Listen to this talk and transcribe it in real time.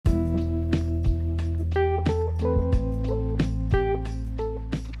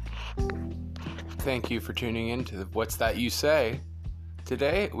Thank you for tuning in to What's That You Say?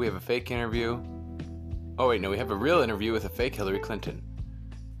 Today, we have a fake interview. Oh, wait, no, we have a real interview with a fake Hillary Clinton.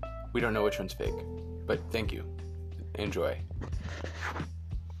 We don't know which one's fake, but thank you. Enjoy.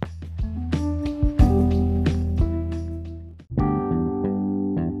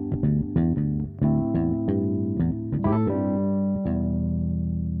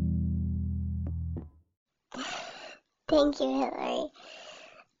 Thank you, Hillary.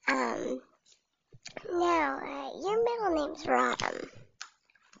 Your middle name's Rodham.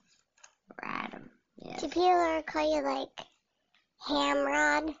 Rodham, yes. Do people ever call you, like,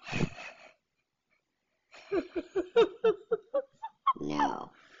 Hamrod? No,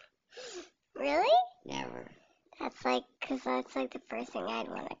 Really? never. That's like the first thing I'd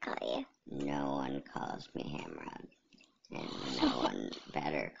want to call you. No one calls me Hamrod. And no one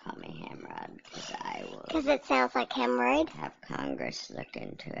better call me Hamrod, because I will Because it sounds like hemorrhoid. have Congress look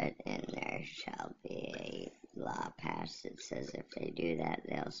into it, and there shall be a law passed that says if they do that,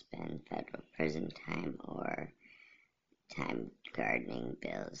 they'll spend federal prison time or time gardening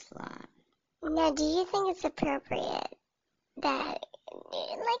Bill's lawn. Now, do you think it's appropriate that,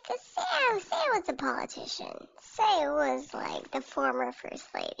 like, say I was a politician. Say it was, like, the former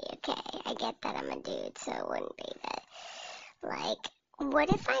First Lady, okay? I get that I'm a dude, so it wouldn't be that. Like, what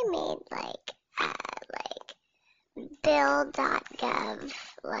if I made, like, bill.gov,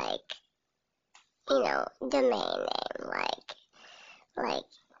 like, domain name, like,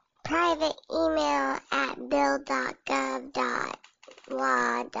 private email at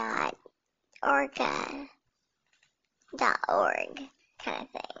bill.gov.law.orca.org kind of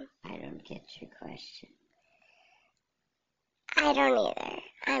thing. I don't get your question. I don't either.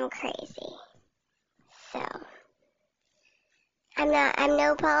 I'm crazy. So, I'm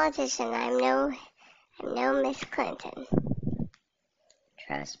no politician. I'm no Miss Clinton.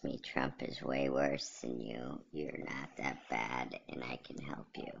 Trust me, Trump is way worse than you. You're not that bad, and I can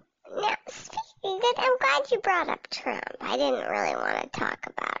help you. Now, speaking of that, I'm glad you brought up Trump. I didn't really want to talk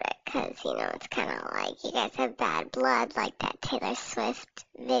about it because, it's kind of like you guys have bad blood, like that Taylor Swift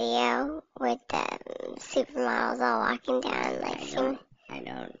video with the supermodels all walking down. I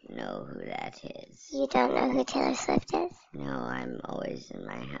don't know who that is. You don't know who Taylor Swift is? No, I'm always in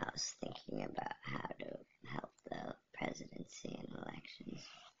my house thinking about how to help the presidency and elections.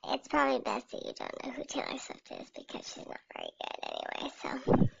 It's probably best that you don't know who Taylor Swift is because she's not very good anyway, so.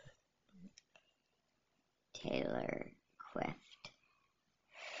 Taylor Swift.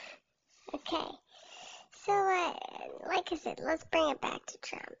 Okay. So, like I said, let's bring it back to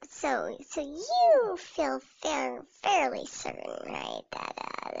Trump. So you feel fairly certain, right,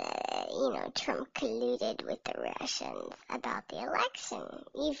 that Trump colluded with the Russians about the election.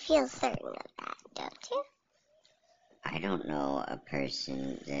 You feel certain of that, don't you? I don't know a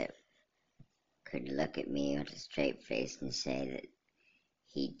person that could look at me with a straight face and say that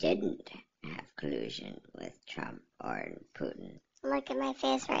he didn't have collusion with Trump or Putin. Look at my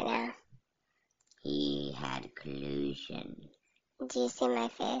face right now. He had collusion. Do you see my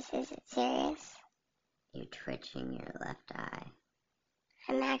face? Is it serious? You're twitching your left eye.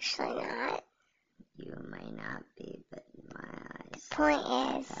 I'm actually not. You may not be, but my eyes. The point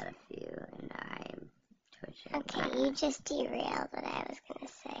I've is... had a few, and I'm twitching. Okay, you just derailed what I was going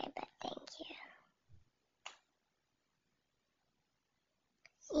to say, but thank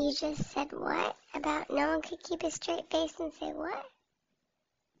you. You just said what? About no one could keep a straight face and say what?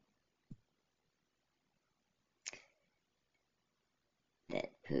 That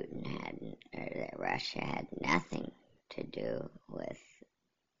Putin hadn't, or that Russia had nothing to do with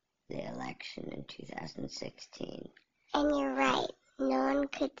the election in 2016. And you're right. No one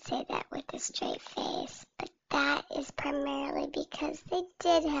could say that with a straight face, but that is primarily because they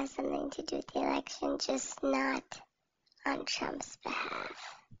did have something to do with the election, just not on Trump's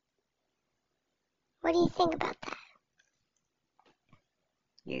behalf. What do you think about that?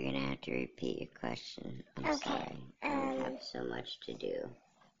 You're going to have to repeat your question. I'm sorry. I have so much to do.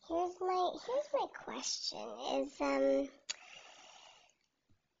 Here's my question is,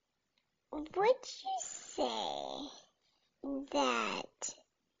 would you say that,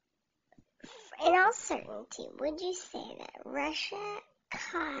 in all certainty, would you say that Russia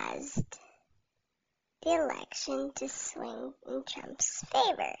caused the election to swing in Trump's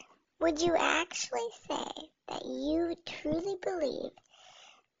favor? Would you actually say that you truly believe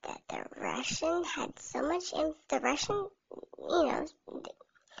that the Russian had so much, the Russian,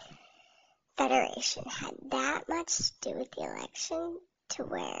 Federation had that much to do with the election to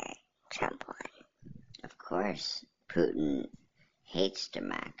where Trump won? Of course, Putin hates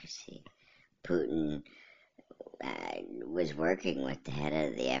democracy. Putin was working with the head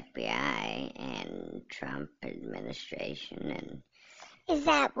of the FBI and Trump administration, and Is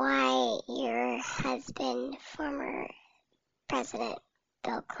that why your husband, former President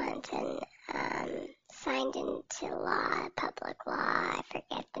Bill Clinton, signed into law, public law, I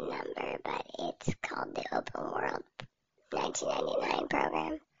forget the number, but it's called the Open World 1999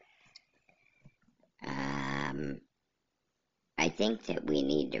 program? I think that we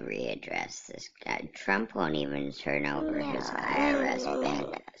need to readdress this guy. Trump won't even turn over his IRS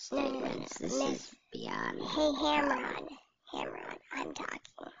bank statements. This is beyond. Hey, Hamrod, I'm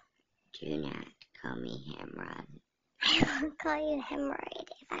talking. Do not call me Hamrod. I will call you Hemorrhoid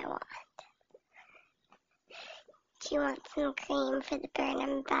if I want. Do you want some cream for the burn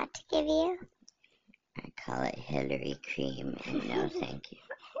I'm about to give you? I call it Hillary Cream, and no thank you.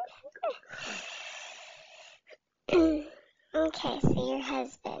 Okay, so your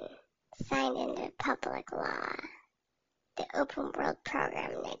husband signed into public law the Open World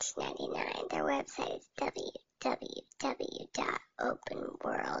Program in 1999. Their website is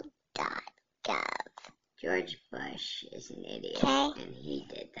www.openworld.gov. George Bush is an idiot, Okay. and he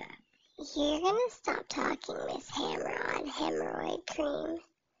did that. You're gonna stop talking, Miss Hemorrhoid Cream.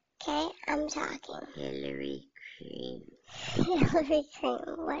 Okay, I'm talking. Hillary Cream. Hillary Cream,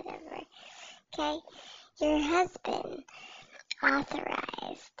 whatever. Okay, your husband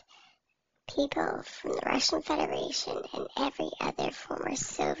authorized people from the Russian Federation and every other former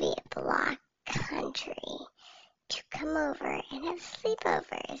Soviet bloc country to come over and have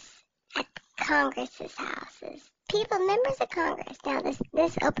sleepovers at Congress's houses. People, members of Congress. Now, this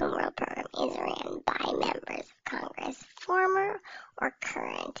Open World program is ran by members of Congress, former or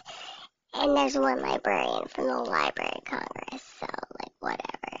current. And there's one librarian from the Library of Congress, so, like,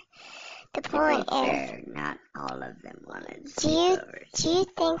 whatever. The point is, not all of them wanted do you sleepovers.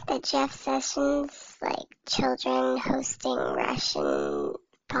 think that Jeff Sessions, like, children hosting Russian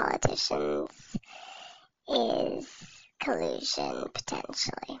politicians is collusion,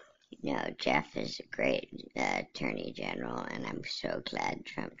 potentially? No, Jeff is a great attorney general, and I'm so glad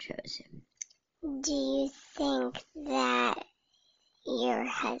Trump chose him. Do you think that your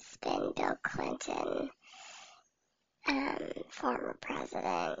husband, Bill Clinton, former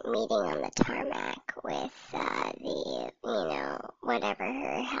president, meeting on the tarmac with whatever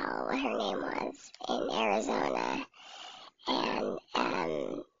her name was in Arizona, and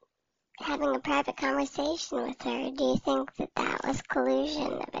having a private conversation with her, do you think that was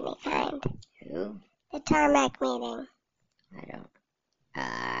collusion of any kind? Who? The tarmac meeting.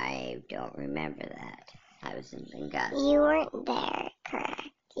 I don't remember that. I was in Benghazi. You weren't there, correct?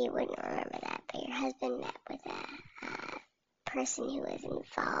 You wouldn't remember that, but your husband met with a person who was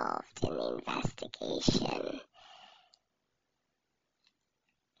involved in the investigation.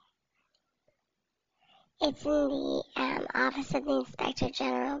 It's in the Office of the Inspector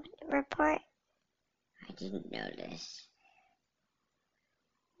General report. I didn't notice.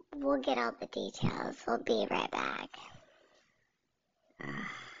 We'll get all the details. We'll be right back.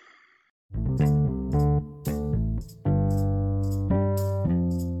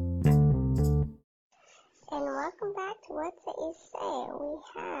 And welcome back to What's That You Say. We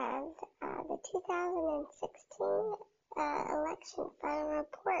have the 2016 election final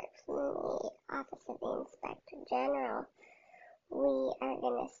report from the Office of the Inspector General. We are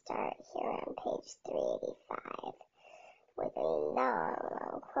going to start here on page 385 with a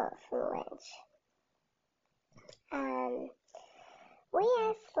long quote from Lynch.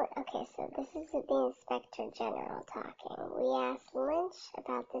 So this is the Inspector General talking. We asked Lynch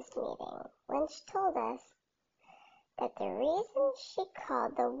about this meeting. Lynch told us that the reason she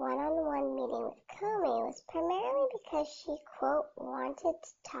called the one-on-one meeting with Comey was primarily because she, quote, wanted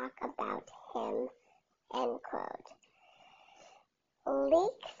to talk about him, end quote.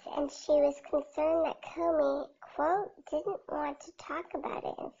 Leaks, and she was concerned that Comey, quote, didn't want to talk about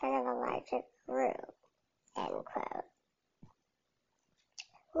it in front of a larger group, end quote.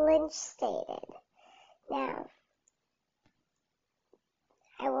 Lynch stated. Now,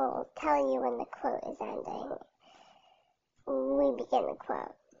 I will tell you when the quote is ending. We begin the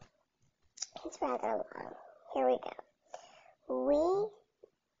quote. It's rather long. Here we go.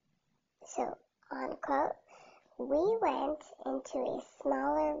 On quote, we went into a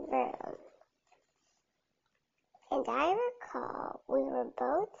smaller room, and I recall we were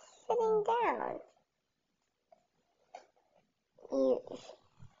both sitting down.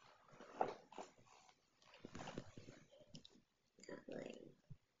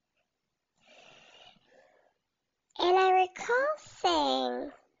 And I recall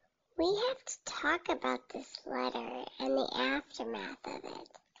saying, we have to talk about this letter and the aftermath of it.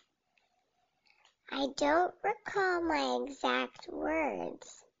 I I don't recall my exact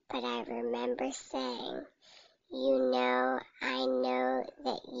words, but I remember saying, I know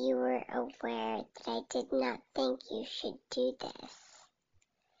that you were aware that I did not think you should do this.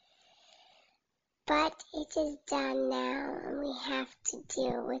 But it is done now, and we have to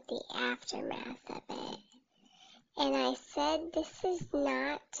deal with the aftermath of it. And I said, this has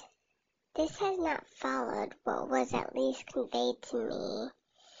not followed what was at least conveyed to me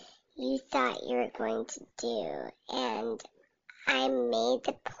you thought you were going to do. And I made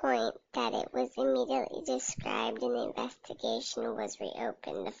the point that it was immediately described and the investigation was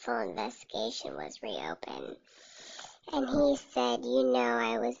reopened. The full investigation was reopened. And he said,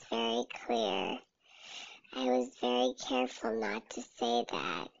 I was very clear. I was very careful not to say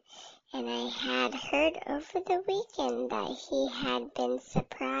that. And I had heard over the weekend that he had been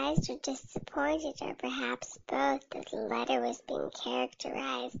surprised or disappointed, or perhaps both, that the letter was being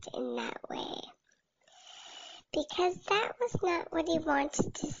characterized in that way. Because that was not what he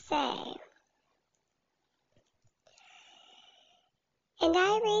wanted to say. And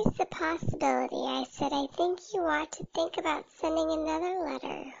I raised the possibility. I said, I think you ought to think about sending another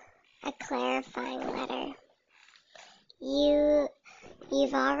letter, a clarifying letter.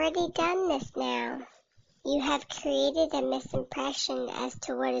 You've already done this now. You have created a misimpression as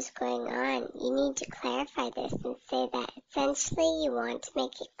to what is going on. You need to clarify this and say that essentially you want to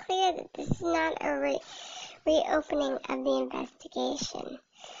make it clear that this is not a reopening of the investigation.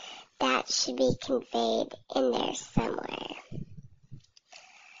 That should be conveyed in there somewhere.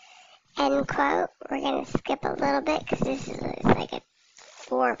 End quote. We're going to skip a little bit because this is like a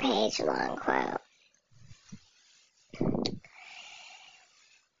 4-page long quote.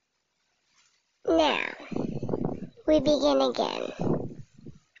 Now, we begin again.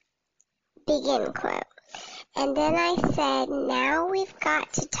 Begin quote. And then I said, now we've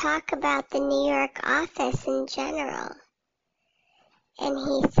got to talk about the New York office in general. And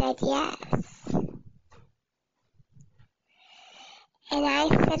he said yes. And I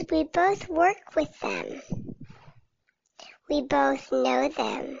said, we both work with them. We both know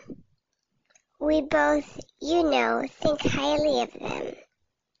them. We both, think highly of them.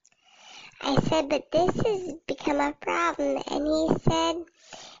 I said, but this has become a problem. And he said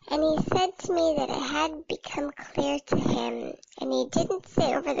to me that it had become clear to him, and he didn't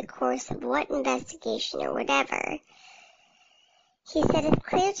say over the course of what investigation or whatever. He said, it's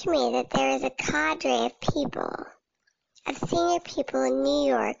clear to me that there is a cadre of people, of senior people in New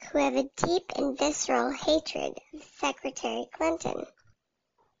York who have a deep and visceral hatred of Secretary Clinton.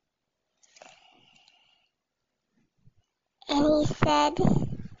 And he said,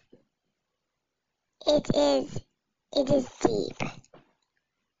 it is deep.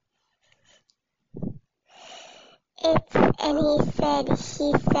 And he said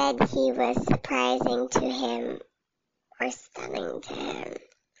he was surprising to him or stunning to him.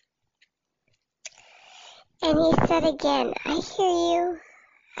 And he said again, I hear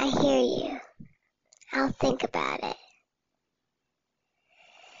you. I'll think about it.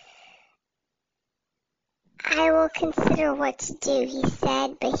 I will consider what to do, he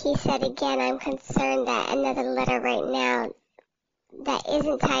said, but he said again, I'm concerned that another letter right now that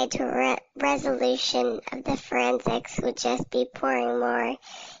isn't tied to a resolution of the forensics would just be pouring more.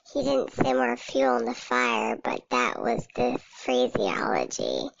 He didn't say more fuel in the fire, but that was the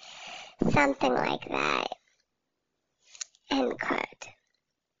phraseology. Something like that. End quote.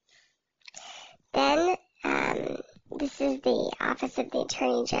 Then, this is the Office of the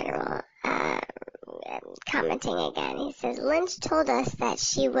Attorney General commenting again. He says, Lynch told us that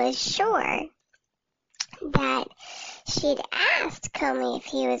she was sure that she'd asked Comey if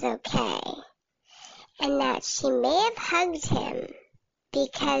he was okay, and that she may have hugged him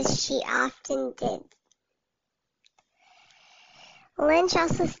because she often did. Lynch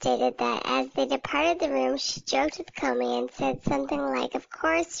also stated that as they departed the room, she joked with Comey and said something like, of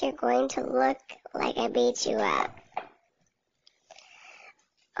course you're going to look like I beat you up.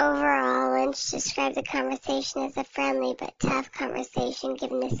 Overall, Lynch described the conversation as a friendly but tough conversation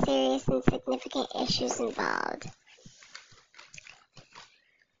given the serious and significant issues involved.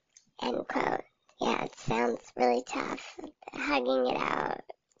 End quote. Yeah, it sounds really tough. Hugging it out,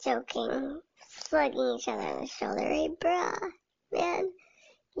 joking, slugging each other on the shoulder. Hey, bruh, man,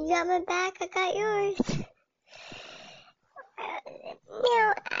 you got my back, I got yours. I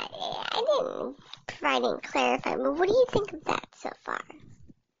didn't provide any clarifying, but what do you think of that so far?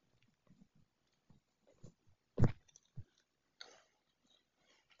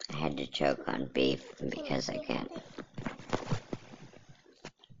 I had to choke on beef because I can't.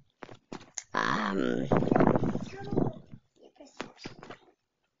 Tell me your perception.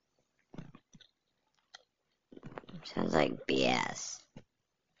 Sounds like BS.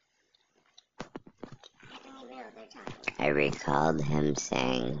 I don't even know what they're talking about. I recalled him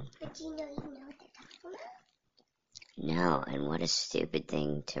saying, But do you know what they're talking about? no, and what a stupid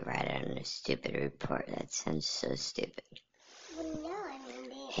thing to write on a stupid report. That sounds so stupid. Well, no, I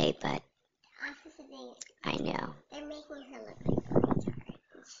mean, Hey, but the office of the, I know. they're making her look like a retard,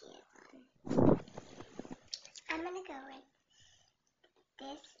 and she is on. I'm gonna go with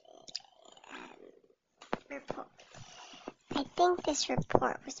this report. I think this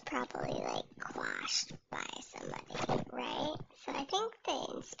report was probably like quashed by somebody, right? So I think the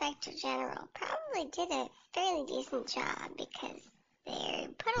Inspector General probably did a fairly decent job because they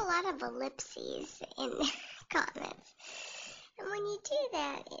put a lot of ellipses in their comments. And when you do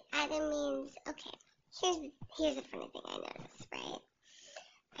that, it either means, okay, here's a funny thing I noticed, right?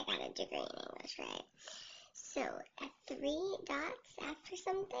 I got a degree in English, right? So a 3 dots after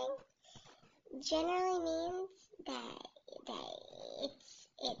something generally means that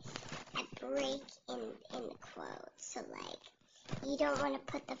it's a break in the quote. So like you don't want to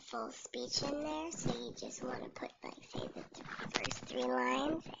put the full speech in there, so you just want to put like say the first 3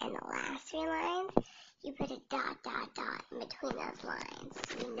 lines and the last 3 lines. You put a dot in between those lines,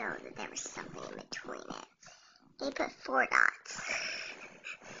 so you know that there was something in between it. They put 4 dots.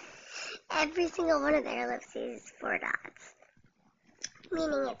 Every single one of their ellipses is 4 dots.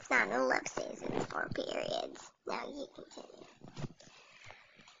 Meaning it's not an ellipses, it's 4 periods. Now you continue.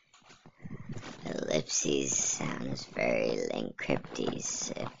 Ellipses sounds very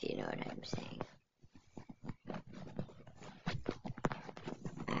Lincryptes, if you know what I'm saying.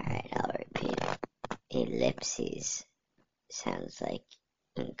 Alright, I'll repeat it. Ellipses sounds like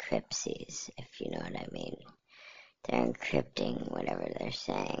encryptsies, if you know what I mean. They're encrypting whatever they're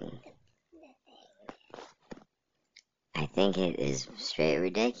saying. I think it is straight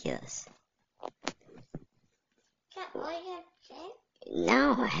ridiculous. Is that all you have to say?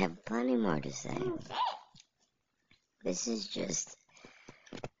 No, I have plenty more to say. Say it. This is just,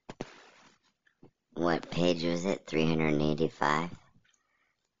 what page was it? 385?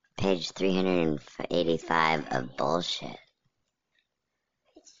 Page 385 of bullshit.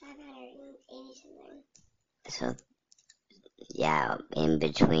 It's 580 something. So, yeah, in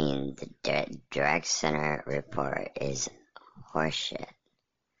between the Direct Center report is horseshit.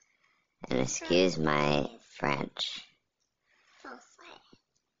 And excuse my French. False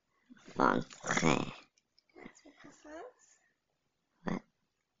Français. That's what croissants? What?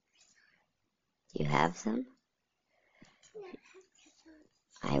 You have some? Do not have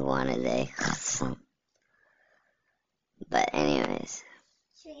croissants. I wanted a croissant. But anyways,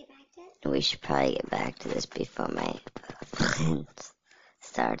 Should we get back to it? we should probably get back to this before my friend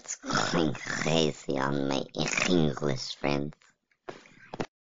starts going crazy on my English friends.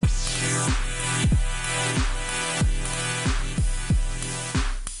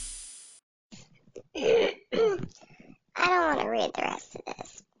 I don't want to read the rest of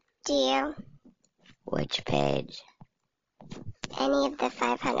this. Do you? Which page? Any of the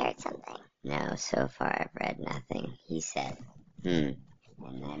 500 something? No, so far I've read nothing. He said, and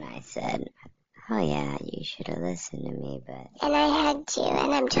then I said, oh yeah, you should have listened to me, but And I had to,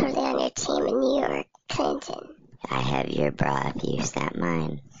 and I'm totally on your team in New York, Clinton. I have your bra if you snap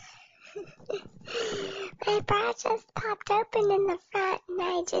mine. My bra just popped open in the front, and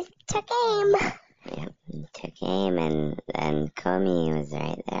I just took aim. Yep, took aim, and Comey was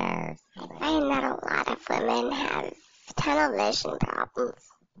right there. So I find that a lot of women have tunnel vision problems.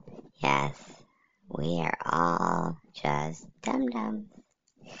 yes, we are all just dum-dums.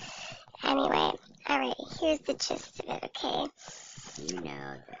 Anyway, alright, here's the gist of it, okay? You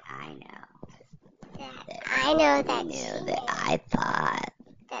know that I know. That I know that You she know knew. that I thought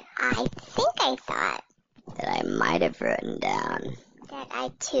That I think I thought. that I might have written down. That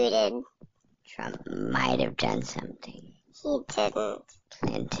I tooted. Trump might have done something. He didn't.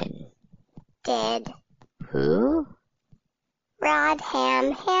 Clinton. Did. Who? Rod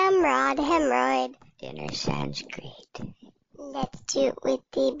Rod hemorrhoid. Dinner sounds great. Let's do it with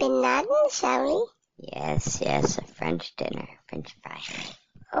the Bin Laden, shall we? Yes, a French dinner. French fries.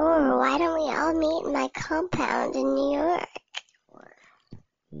 Or why don't we all meet in my compound in New York? Or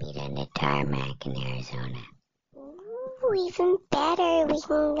meet on the tarmac in Arizona. Ooh, even better. We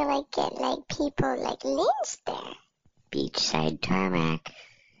can get people lynched there. Beachside tarmac.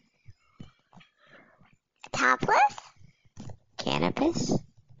 Topless? Cannabis?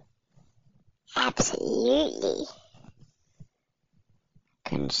 Absolutely.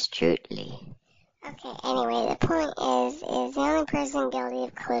 Construtely. Okay, anyway, the point is the only person guilty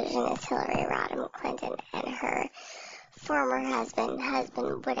of collusion is Hillary Rodham Clinton and her former husband,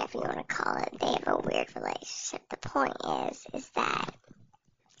 whatever you want to call it, they have a weird relationship. The point is that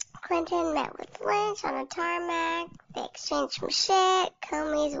Clinton met with Lynch on a tarmac. They exchanged some shit.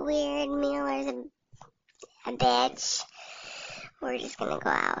 Comey's weird. Mueller's a bitch. We're just gonna go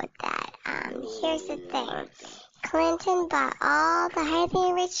out with that. Here's the thing. Clinton bought all the highly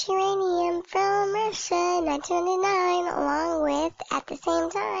enriched uranium from Russia in 1999, along with, at the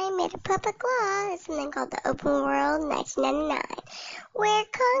same time, made a public law, something called the Open World 1999, where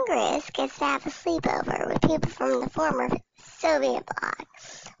Congress gets to have a sleepover with people from the former Soviet bloc.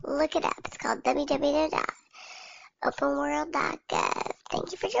 Look it up. It's called www.openworld.gov.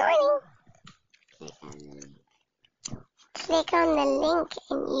 Thank you for joining. Click on the link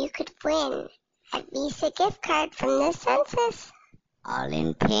and you could win a Visa gift card from the census. All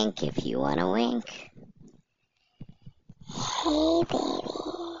in pink if you want to wink. Hey, baby.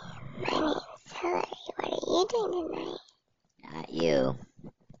 My name's Hillary. What are you doing tonight? Not you.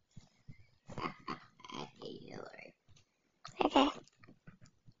 I hate Hillary. Okay.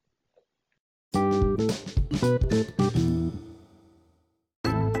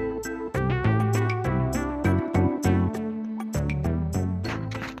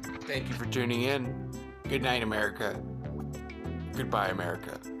 Thank you for tuning in. Good night, America. Goodbye,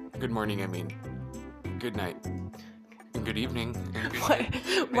 America. Good morning, I mean. Good night. And good evening. And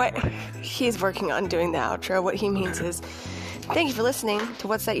good What he's working on doing the outro. What he means is, thank you for listening to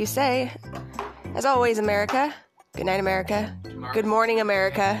What's That You Say. As always, America. Good night, America. Good morning,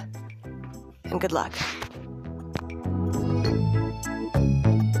 America. And good luck.